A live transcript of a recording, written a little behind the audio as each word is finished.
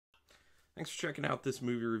Thanks for checking out this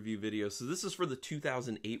movie review video. So this is for the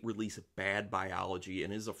 2008 release of Bad Biology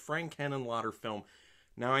and is a Frank Henenlotter film.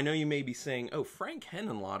 Now I know you may be saying, oh, Frank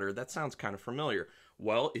Henenlotter, that sounds kind of familiar.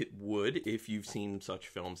 Well, it would if you've seen such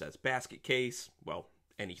films as Basket Case, well,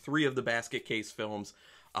 any three of the Basket Case films,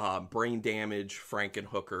 Brain Damage,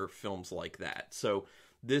 Frankenhooker, films like that. So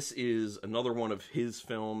this is another one of his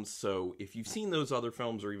films, so if you've seen those other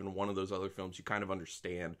films or even one of those other films, you kind of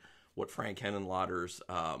understand what Frank Henenlotter's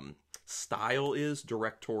style is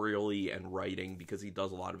directorially and writing, because he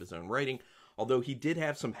does a lot of his own writing, although he did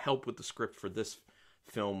have some help with the script for this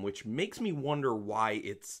film, which makes me wonder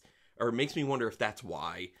makes me wonder if that's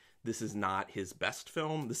why this is not his best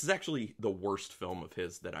film. This is actually the worst film of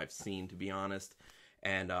his that I've seen, to be honest,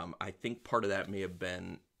 and I think part of that may have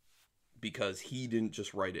been because he didn't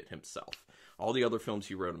just write it himself. All the other films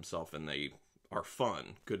he wrote himself, and they are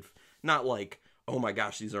fun, good, not like, oh my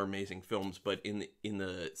gosh, these are amazing films, but in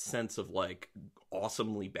the sense of like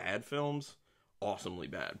awesomely bad films, awesomely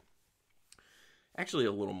bad. Actually,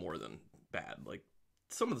 a little more than bad. Like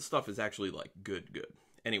some of the stuff is actually like good.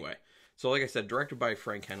 Anyway, so like I said, directed by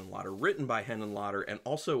Frank Henenlotter, written by Henenlotter, and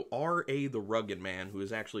also R.A. the Rugged Man, who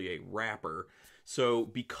is actually a rapper. So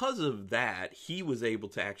because of that, he was able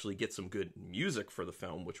to actually get some good music for the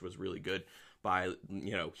film, which was really good. By,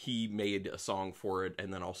 you know, he made a song for it,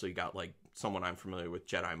 and then also you got like someone I'm familiar with,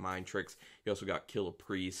 Jedi Mind Tricks. You also got Kill a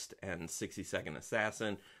Priest and 60 Second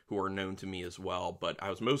Assassin, who are known to me as well. But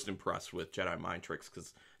I was most impressed with Jedi Mind Tricks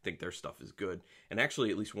because I think their stuff is good. And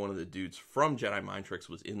actually, at least one of the dudes from Jedi Mind Tricks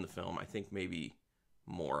was in the film. I think maybe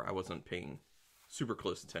more. I wasn't paying super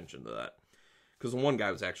close attention to that because the one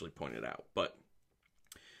guy was actually pointed out. But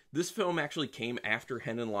this film actually came after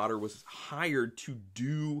Henenlotter was hired to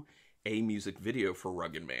do a music video for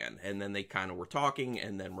Rugged Man, and then they kind of were talking,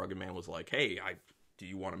 and then Rugged Man was like, hey, do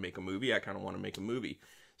you want to make a movie? I kind of want to make a movie.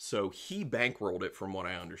 So he bankrolled it, from what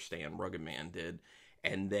I understand, Rugged Man did,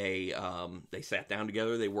 and they sat down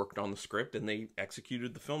together, they worked on the script, and they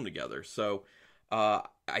executed the film together. So I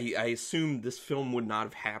assume this film would not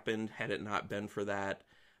have happened had it not been for that,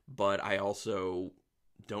 but I also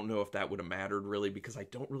don't know if that would have mattered really, because I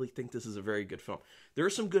don't really think this is a very good film. There are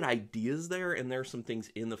some good ideas there, and there are some things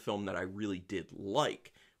in the film that I really did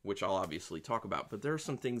like, which I'll obviously talk about, but there are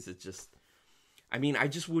some things that just, I mean, I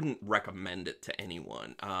just wouldn't recommend it to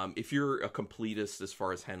anyone. If you're a completist as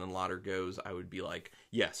far as Henenlotter goes, I would be like,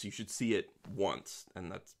 yes, you should see it once,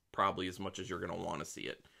 and that's probably as much as you're going to want to see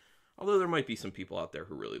it. Although there might be some people out there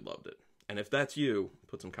who really loved it. And if that's you,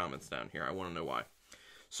 put some comments down here. I want to know why.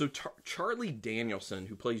 So Charlie Danielson,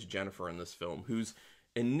 who plays Jennifer in this film, who's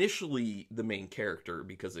initially the main character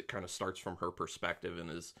because it kind of starts from her perspective and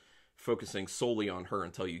is focusing solely on her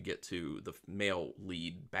until you get to the male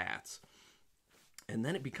lead, Bats. And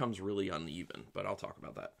then it becomes really uneven, but I'll talk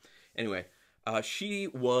about that. Anyway, she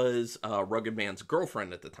was Rugged Man's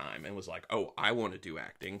girlfriend at the time and was like, oh, I want to do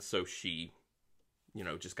acting. So she, you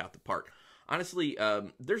know, just got the part. Honestly,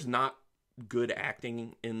 there's not good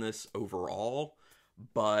acting in this overall.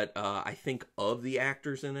 But I think of the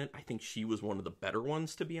actors in it, I think she was one of the better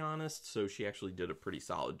ones, to be honest. So she actually did a pretty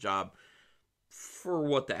solid job for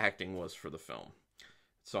what the acting was for the film.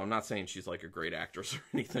 So I'm not saying she's like a great actress or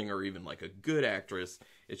anything, or even like a good actress.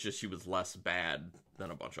 It's just she was less bad than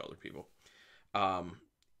a bunch of other people.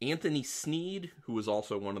 Anthony Sneed, who was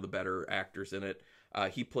also one of the better actors in it,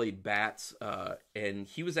 he played Bats, and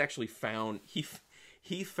he was actually found,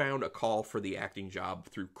 he found a call for the acting job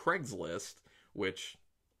through Craigslist, which,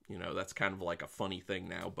 you know, that's kind of like a funny thing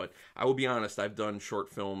now. But I will be honest, I've done short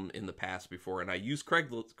film in the past before, and I used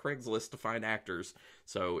Craigslist to find actors,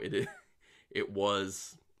 so it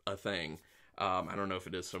was a thing. I don't know if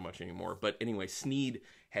it is so much anymore. But anyway, Sneed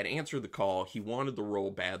had answered the call. He wanted the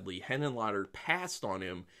role badly. Henenlotter passed on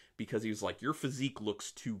him because he was like, your physique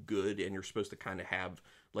looks too good, and you're supposed to kind of have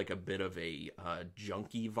like a bit of a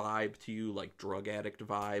junkie vibe to you, like drug addict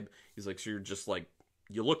vibe. He's like, so you're just like,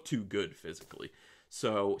 you look too good physically.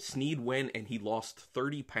 So Sneed went and he lost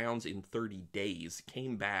 30 pounds in 30 days,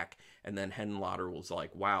 came back, and then Henenlotter was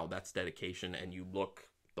like, wow, that's dedication, and you look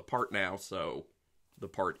the part now, so the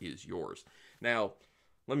part is yours. Now,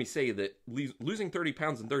 let me say that losing 30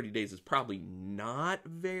 pounds in 30 days is probably not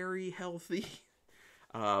very healthy,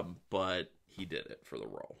 but he did it for the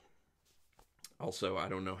role. Also, I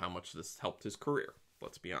don't know how much this helped his career,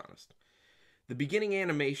 let's be honest. The beginning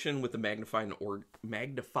animation with the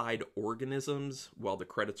magnified organisms while the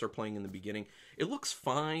credits are playing in the beginning, it looks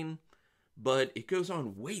fine, but it goes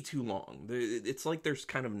on way too long. It's like there's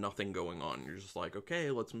kind of nothing going on. You're just like,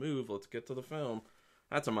 okay, let's move, let's get to the film.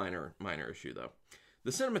 That's a minor issue, though.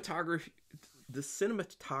 The the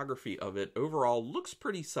cinematography of it overall looks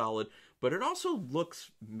pretty solid, but it also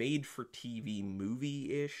looks made for TV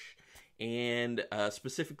movie-ish, and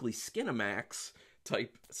specifically Skinamax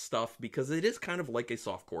type stuff, because it is kind of like a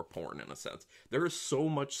softcore porn in a sense. There is so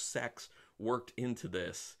much sex worked into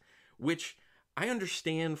this, which I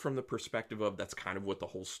understand from the perspective of that's kind of what the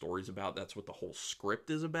whole story's about, that's what the whole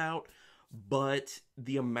script is about, but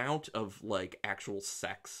the amount of like actual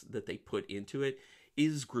sex that they put into it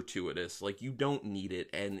is gratuitous. Like, you don't need it,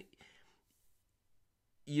 and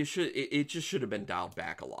it just should have been dialed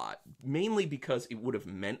back a lot, mainly because it would have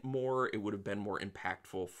meant more, it would have been more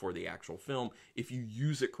impactful for the actual film if you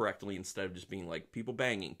use it correctly, instead of just being like people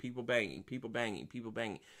banging, people banging, people banging, people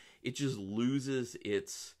banging. It just loses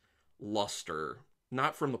its luster,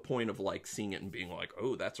 not from the point of like seeing it and being like,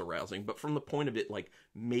 oh, that's arousing, but from the point of it like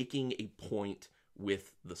making a point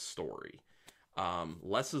with the story.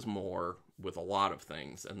 Less is more with a lot of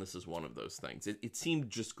things, and this is one of those things. It seemed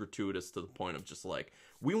just gratuitous to the point of just like,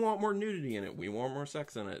 we want more nudity in it, we want more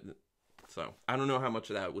sex in it. So I don't know how much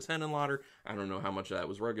of that was Henenlotter, I don't know how much of that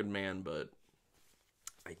was Rugged Man, but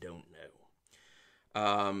I don't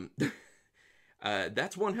know.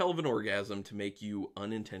 That's one hell of an orgasm to make you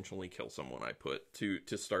unintentionally kill someone, I put,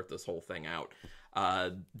 to start this whole thing out.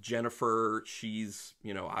 Jennifer, she's,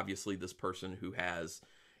 you know, obviously this person who has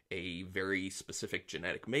a very specific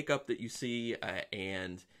genetic makeup that you see,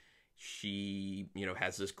 and she, you know,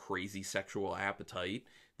 has this crazy sexual appetite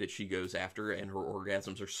that she goes after, and her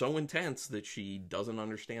orgasms are so intense that she doesn't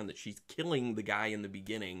understand that she's killing the guy in the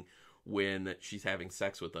beginning when she's having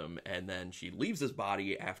sex with him, and then she leaves his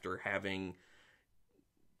body after having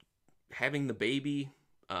the baby.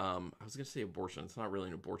 I was gonna say abortion. It's not really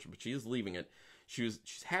an abortion, but she is leaving it. She's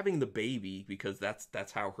having the baby because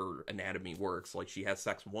that's how her anatomy works. Like, she has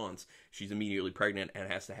sex once, she's immediately pregnant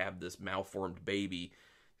and has to have this malformed baby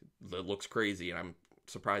that looks crazy. And I'm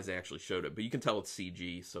surprised they actually showed it, but you can tell it's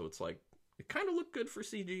CG. So it's like, it kind of looked good for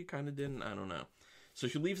CG, kind of didn't. I don't know. So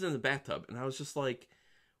she leaves it in the bathtub, and I was just like,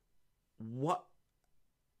 what?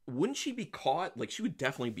 Wouldn't she be caught? Like, she would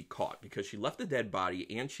definitely be caught, because she left the dead body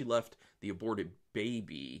and she left the aborted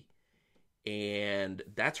baby, and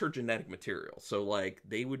that's her genetic material. So like,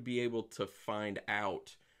 they would be able to find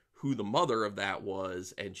out who the mother of that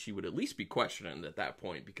was, and she would at least be questioned at that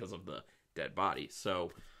point because of the dead body.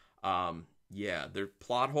 So yeah, there's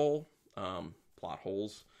plot holes.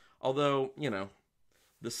 Although, you know,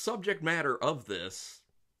 the subject matter of this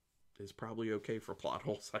is probably okay for plot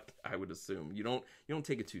holes, I would assume. You don't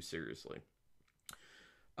take it too seriously.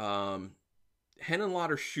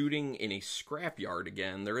 Henenlotter shooting in a scrapyard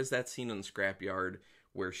again. There is that scene in the scrapyard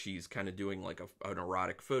where she's kind of doing like an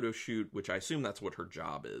erotic photo shoot, which I assume that's what her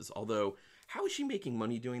job is. Although, how is she making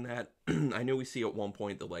money doing that? I know we see at one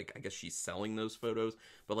point that, like, I guess she's selling those photos,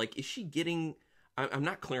 but like, is she getting, I'm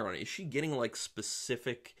not clear on it, is she getting like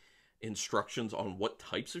specific instructions on what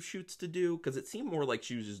types of shoots to do? Because it seemed more like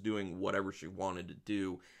she was just doing whatever she wanted to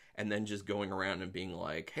do, and then just going around and being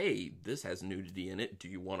like, hey, this has nudity in it, do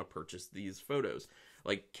you want to purchase these photos?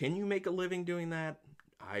 Like, can you make a living doing that?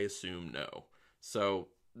 I assume no. So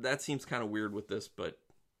that seems kind of weird with this, but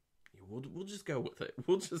we'll just go with it.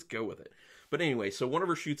 We'll just go with it. But anyway, so one of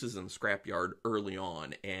her shoots is in the scrapyard early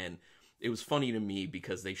on, and it was funny to me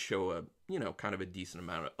because they show a, you know, kind of a decent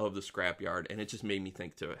amount of the scrapyard, and it just made me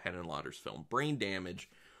think to Henenlotter's film Brain Damage,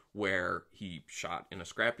 where he shot in a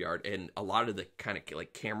scrapyard, and a lot of the kind of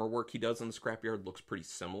like camera work he does in the scrapyard looks pretty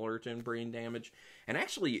similar to in Brain Damage. And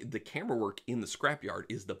actually, the camera work in the scrapyard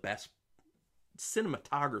is the best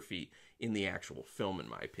cinematography in the actual film, in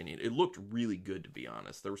my opinion. It looked really good, to be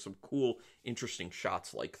honest. There were some cool, interesting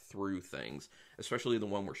shots like through things, especially the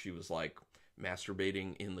one where she was like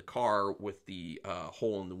masturbating in the car with the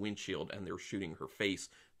hole in the windshield, and they were shooting her face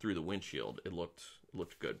through the windshield. It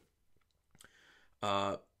looked good.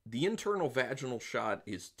 The internal vaginal shot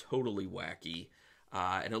is totally wacky.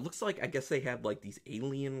 And it looks like, I guess they had like these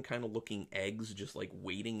alien kind of looking eggs just like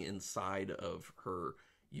waiting inside of her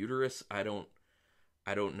uterus. I don't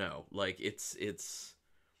know. Like, it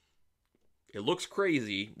looks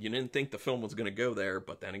crazy. You didn't think the film was going to go there,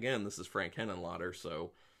 but then again, this is Frank Henenlotter,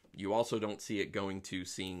 so you also don't see it going to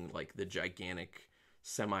seeing like the gigantic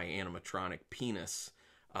semi-animatronic penis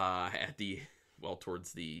at the, well,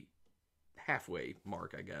 towards the halfway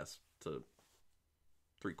mark, I guess, to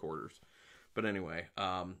 3/4. But anyway,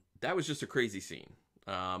 that was just a crazy scene.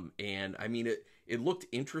 And I mean, it looked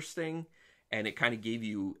interesting, and it kind of gave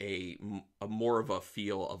you a more of a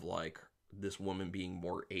feel of like this woman being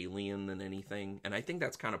more alien than anything. And I think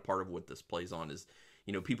that's kind of part of what this plays on is,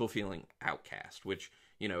 you know, people feeling outcast, which,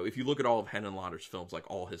 you know, if you look at all of Henenlotter's films, like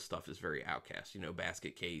all his stuff is very outcast, you know,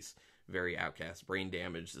 Basket Case, very outcast. Brain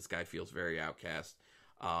damage, this guy feels very outcast.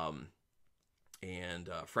 And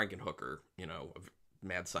Frank Henenlotter, you know, a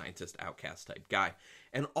mad scientist, outcast type guy.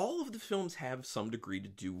 And all of the films have some degree to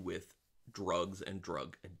do with drugs and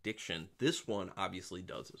drug addiction. This one obviously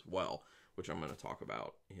does as well, which I'm going to talk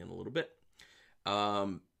about in a little bit.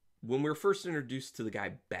 When we were first introduced to the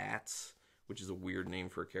guy Bats, which is a weird name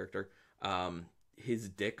for a character, his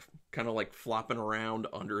dick kind of like flopping around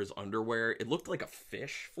under his underwear. It looked like a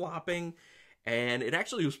fish flopping, and it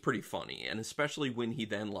actually was pretty funny. And especially when he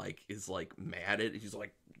then like is like mad at it, he's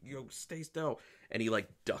like, yo, stay still, and he like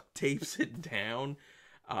duct tapes it down.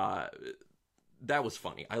 That was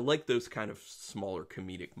funny. I like those kind of smaller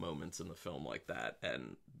comedic moments in the film like that,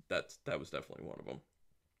 and that was definitely one of them.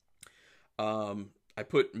 I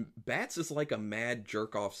put Bats is like a mad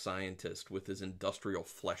jerk-off scientist with his industrial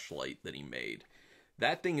fleshlight that he made.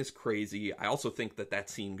 That thing is crazy. I also think that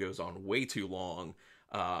scene goes on way too long.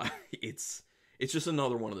 It's just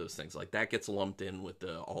another one of those things. Like, that gets lumped in with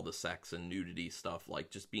all the sex and nudity stuff, like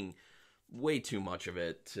just being way too much of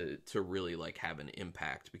it to really like have an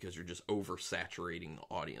impact, because you're just oversaturating the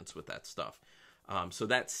audience with that stuff. So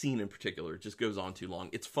that scene in particular just goes on too long.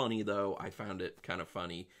 It's funny though. I found it kind of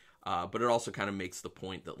funny. But it also kind of makes the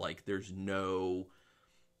point that, like, there's no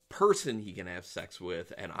person he can have sex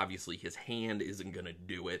with, and obviously his hand isn't going to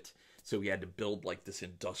do it, so he had to build, like, this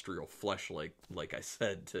industrial flesh, like I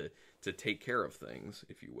said, to take care of things,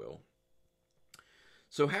 if you will.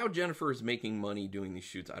 So how Jennifer is making money doing these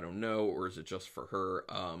shoots, I don't know, or is it just for her?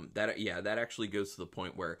 That actually goes to the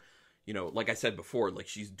point where, you know, like I said before, like,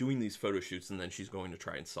 she's doing these photo shoots and then she's going to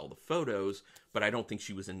try and sell the photos, but I don't think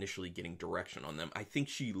she was initially getting direction on them. I think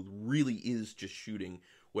she really is just shooting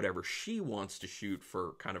whatever she wants to shoot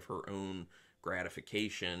for kind of her own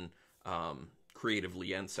gratification,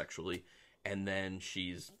 creatively and sexually, and then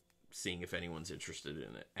she's seeing if anyone's interested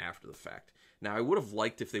in it after the fact. Now, I would have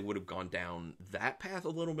liked if they would have gone down that path a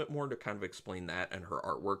little bit more to kind of explain that and her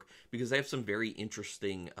artwork, because they have some very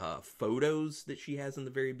interesting photos that she has in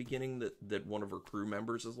the very beginning that one of her crew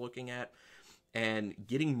members is looking at, and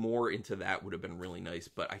getting more into that would have been really nice.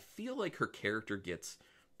 But I feel like her character gets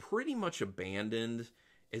pretty much abandoned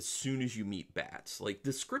as soon as you meet Bats. Like,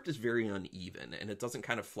 the script is very uneven, and it doesn't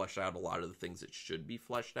kind of flesh out a lot of the things that should be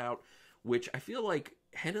fleshed out, which I feel like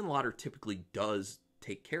Henenlotter typically does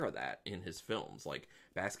take care of that in his films. Like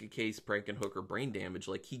Basket Case, Prank and Hooker, Brain Damage,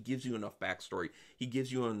 like, he gives you enough backstory, he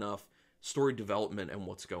gives you enough story development and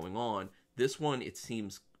what's going on. This one, it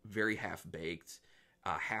seems very half-baked,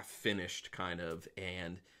 half-finished kind of,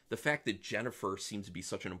 and the fact that Jennifer seems to be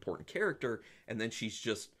such an important character, and then she's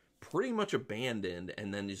just pretty much abandoned,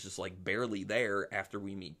 and then is just like barely there after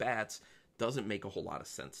we meet Bats, doesn't make a whole lot of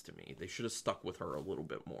sense to me. They should have stuck with her a little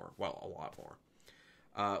bit more. Well, a lot more.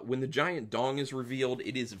 When the giant dong is revealed,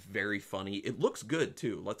 it is very funny. It looks good,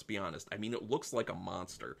 too, let's be honest. I mean, it looks like a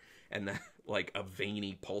monster, and that, like a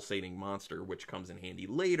veiny, pulsating monster, which comes in handy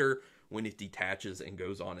later when it detaches and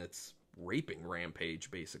goes on its raping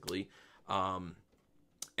rampage, basically.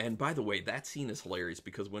 And by the way, that scene is hilarious,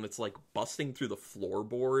 because when it's, like, busting through the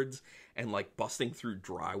floorboards and, like, busting through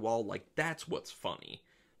drywall, like, that's what's funny.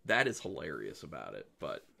 That is hilarious about it,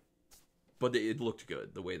 but it looked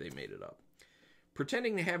good, the way they made it up.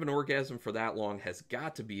 Pretending to have an orgasm for that long has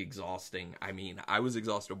got to be exhausting. I mean, I was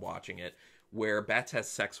exhausted watching it, where Bats has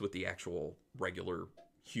sex with the actual regular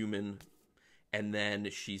human, and then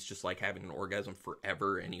she's just, like, having an orgasm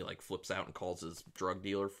forever, and he, like, flips out and calls his drug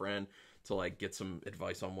dealer friend to, like, get some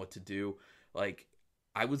advice on what to do. Like,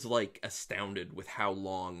 I was, like, astounded with how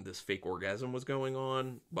long this fake orgasm was going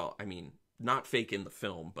on. Well, I mean, not fake in the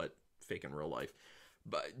film, but fake in real life.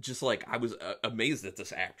 But just, like, I was amazed that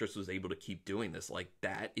this actress was able to keep doing this. Like,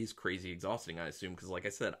 that is crazy exhausting, I assume, because, like I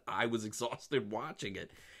said, I was exhausted watching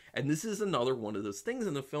it. And this is another one of those things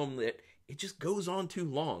in the film that it just goes on too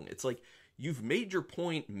long. It's like, you've made your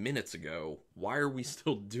point minutes ago. Why are we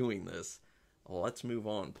still doing this? Let's move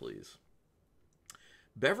on, please.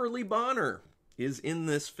 Beverly Bonner is in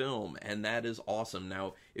this film, and that is awesome.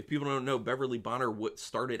 Now, if people don't know, Beverly Bonner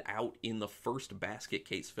started out in the first Basket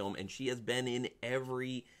Case film, and she has been in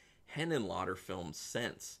every Henenlotter film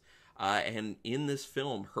since. And in this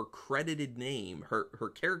film, her credited name, her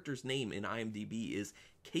character's name in IMDb is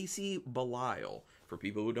Casey Belial. For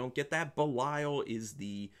people who don't get that, Belial is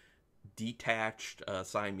the detached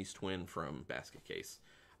Siamese twin from Basket Case.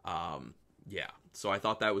 Yeah, so I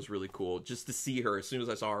thought that was really cool. Just to see her, as soon as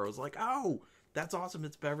I saw her, I was like, oh, that's awesome,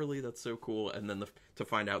 it's Beverly, that's so cool. And then to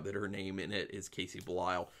find out that her name in it is Casey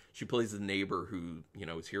Belial. She plays the neighbor who, you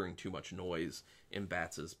know, is hearing too much noise in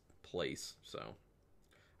Bats' place. So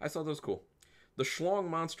I thought that was cool. The schlong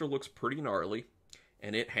monster looks pretty gnarly,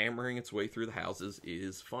 and it hammering its way through the houses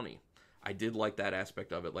is funny. I did like that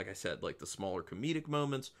aspect of it. Like I said, like the smaller comedic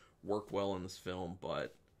moments work well in this film,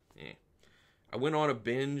 but I went on a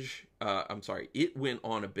binge. It went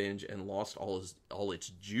on a binge and lost all its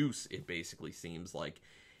juice. It basically seems like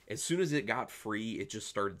as soon as it got free, it just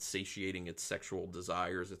started satiating its sexual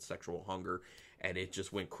desires, its sexual hunger, and it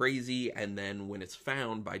just went crazy. And then when it's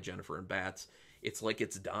found by Jennifer and Bats, it's like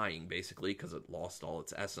it's dying basically because it lost all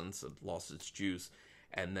its essence, it lost its juice,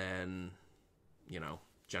 and then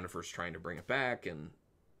Jennifer's trying to bring it back, and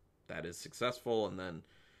that is successful, and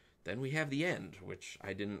then we have the end, which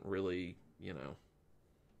I didn't really,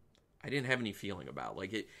 I didn't have any feeling about.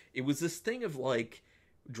 Like it was this thing of like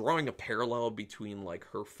drawing a parallel between like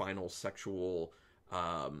her final sexual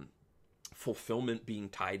fulfillment being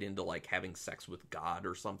tied into like having sex with God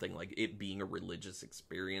or something, like it being a religious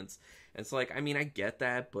experience. And it's like, I mean, I get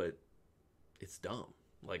that, but it's dumb.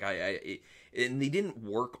 Like and they didn't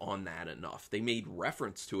work on that enough. They made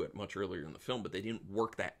reference to it much earlier in the film, but they didn't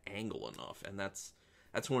work that angle enough. And that's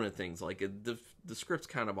one of the things. Like the script's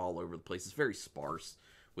kind of all over the place. It's very sparse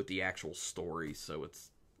with the actual story, so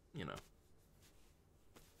it's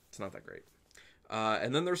it's not that great.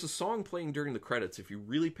 And then there's a song playing during the credits. If you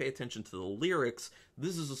really pay attention to the lyrics,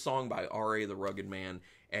 this is a song by R.A. the Rugged Man,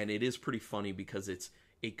 and it is pretty funny because it's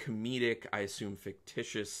a comedic, I assume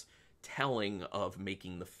fictitious, telling of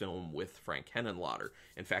making the film with Frank Henenlotter.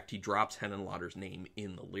 In fact, he drops Henenlotter's name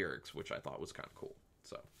in the lyrics, which I thought was kind of cool.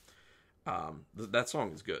 So that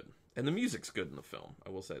song is good, and the music's good in the film. I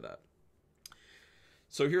will say that.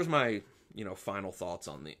 So here's my final thoughts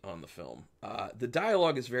on the film. The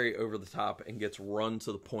dialogue is very over the top and gets run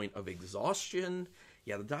to the point of exhaustion.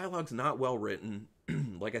 Yeah, the dialogue's not well written.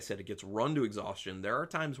 Like I said, it gets run to exhaustion. There are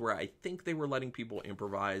times where I think they were letting people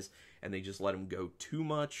improvise and they just let them go too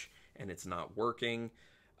much, and it's not working.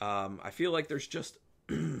 I feel like there's just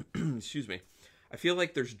excuse me. I feel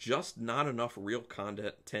like there's just not enough real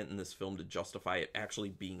content in this film to justify it actually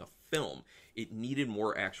being a film. It needed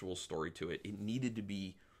more actual story to it. It needed to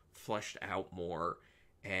be fleshed out more,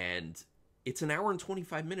 and it's an hour and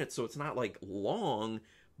 25 minutes, so it's not like long,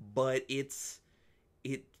 but it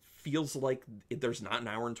feels like there's not an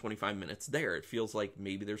hour and 25 minutes there. It feels like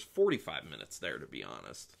maybe there's 45 minutes there, to be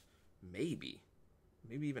honest. Maybe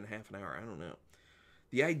even half an hour, I don't know.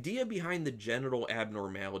 The idea behind the genital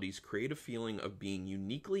abnormalities create a feeling of being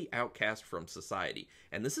uniquely outcast from society,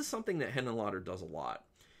 and this is something that Henenlotter does a lot.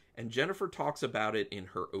 And Jennifer talks about it in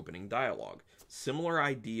her opening dialogue. Similar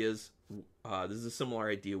ideas, this is a similar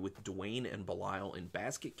idea with Dwayne and Belial in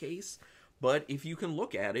Basket Case, but if you can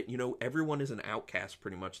look at it, everyone is an outcast,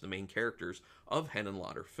 pretty much the main characters of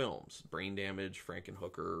Henenlotter films. Brain Damage,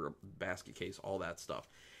 Frankenhooker, Basket Case, all that stuff.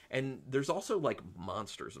 And there's also, like,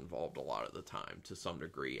 monsters involved a lot of the time, to some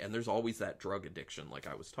degree. And there's always that drug addiction, like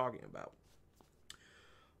I was talking about.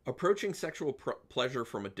 Approaching sexual pleasure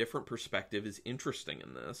from a different perspective is interesting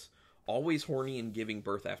in this. Always horny and giving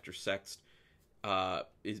birth after sex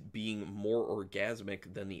is being more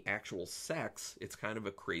orgasmic than the actual sex. It's kind of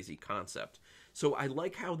a crazy concept. So I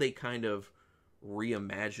like how they kind of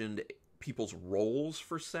reimagined people's roles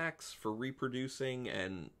for sex, for reproducing,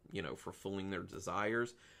 and, fulfilling their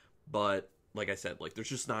desires. But, like I said, like, there's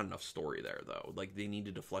just not enough story there, though. Like, they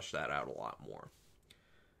needed to flesh that out a lot more.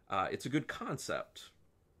 It's a good concept.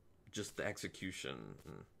 Just the execution.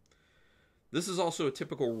 This is also a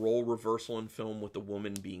typical role reversal in film, with the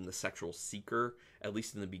woman being the sexual seeker, at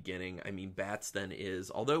least in the beginning. I mean, Bats then is,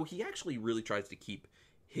 although he actually really tries to keep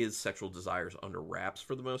his sexual desires under wraps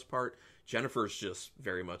for the most part, Jennifer's just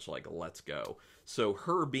very much like, let's go. So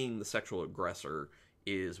her being the sexual aggressor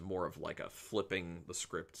is more of like a flipping the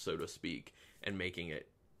script, so to speak, and making it,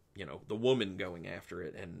 the woman going after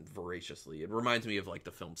it, and voraciously. It reminds me of like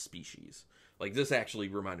the film Species. Like, this actually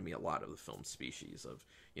reminded me a lot of the film Species, of,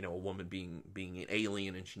 a woman being an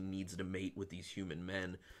alien and she needs to mate with these human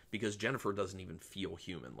men, because Jennifer doesn't even feel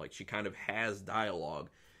human. Like, she kind of has dialogue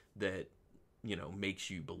that,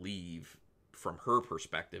 makes you believe from her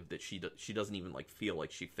perspective that she doesn't even like feel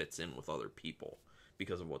like she fits in with other people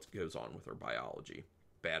because of what goes on with her biology.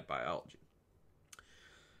 Bad biology.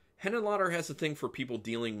 Henenlotter has a thing for people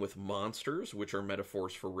dealing with monsters, which are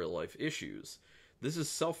metaphors for real-life issues. This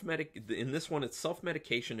is in this one, it's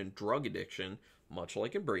self-medication and drug addiction, much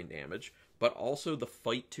like in Brain Damage, but also the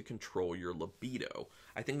fight to control your libido.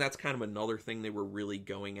 I think that's kind of another thing they were really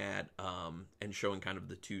going at, and showing kind of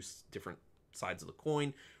the two different sides of the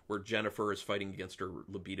coin, where Jennifer is fighting against her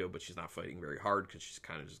libido, but she's not fighting very hard because she's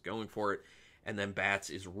kind of just going for it. And then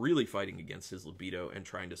Bats is really fighting against his libido and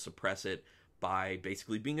trying to suppress it by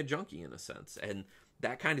basically being a junkie, in a sense. And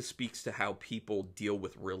that kind of speaks to how people deal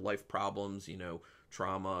with real life problems,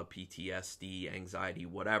 trauma, PTSD, anxiety,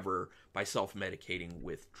 whatever, by self-medicating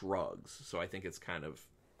with drugs. So I think it's kind of,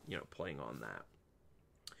 playing on that.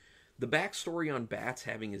 The backstory on Bats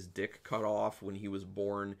having his dick cut off when he was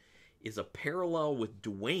born is a parallel with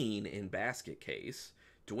Dwayne in Basket Case.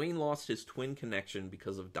 Dwayne lost his twin connection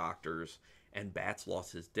because of doctors, and Bats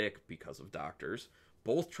lost his dick because of doctors.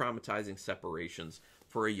 Both traumatizing separations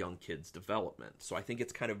for a young kid's development. So I think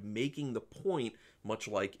it's kind of making the point, much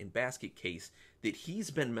like in Basket Case, that he's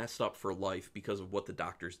been messed up for life because of what the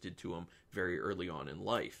doctors did to him very early on in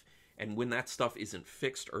life. And when that stuff isn't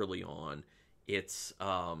fixed early on, it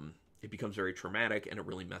becomes very traumatic and it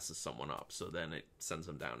really messes someone up. So then it sends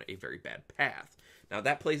them down a very bad path. Now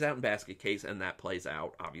that plays out in Basket Case, and that plays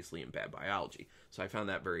out obviously in Bad Biology. So I found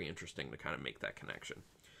that very interesting to kind of make that connection.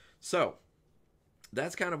 So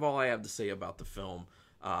that's kind of all I have to say about the film.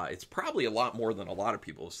 It's probably a lot more than a lot of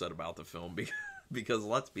people have said about the film because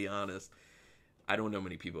let's be honest, I don't know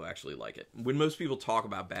many people who actually like it. When most people talk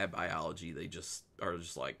about Bad Biology, they just are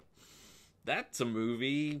just like, that's a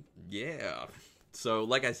movie, yeah. So,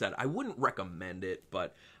 like I said, I wouldn't recommend it,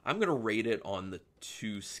 but I'm going to rate it on the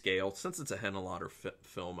 2 scale. Since it's a Henenlotter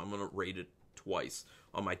film, I'm going to rate it twice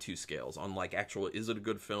on my 2 scales. On, like, actual is it a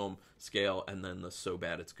good film scale, and then the so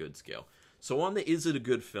bad it's good scale. So on the is it a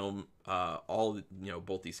good film,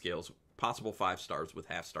 both these scales, possible 5 stars with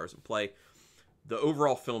half stars in play. The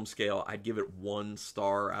overall film scale, I'd give it 1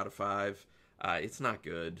 star out of 5. It's not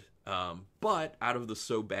good. But out of the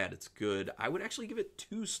so bad it's good, I would actually give it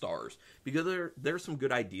 2 stars because there's some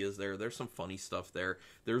good ideas there. There's some funny stuff there.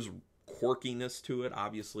 There's quirkiness to it,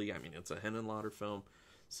 obviously. I mean, it's a Henenlotter film,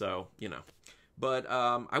 so, But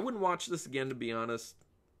I wouldn't watch this again, to be honest.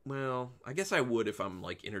 Well, I guess I would if I'm,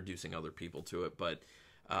 like, introducing other people to it, but,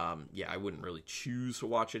 I wouldn't really choose to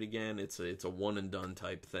watch it again. It's a one-and-done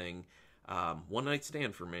type thing. One-night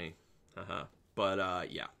stand for me.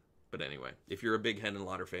 But anyway, if you're a big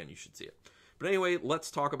Henenlotter fan, you should see it. But anyway, let's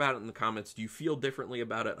talk about it in the comments. Do you feel differently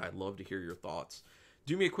about it? I'd love to hear your thoughts.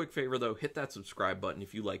 Do me a quick favor, though. Hit that subscribe button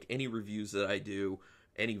if you like any reviews that I do,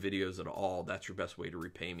 any videos at all. That's your best way to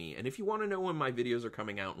repay me. And if you want to know when my videos are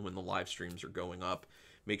coming out and when the live streams are going up,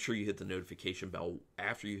 make sure you hit the notification bell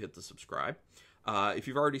after you hit the subscribe. If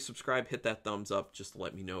you've already subscribed, hit that thumbs up just to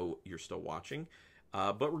let me know you're still watching.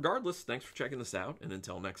 But regardless, thanks for checking this out. And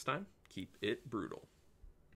until next time, keep it brutal.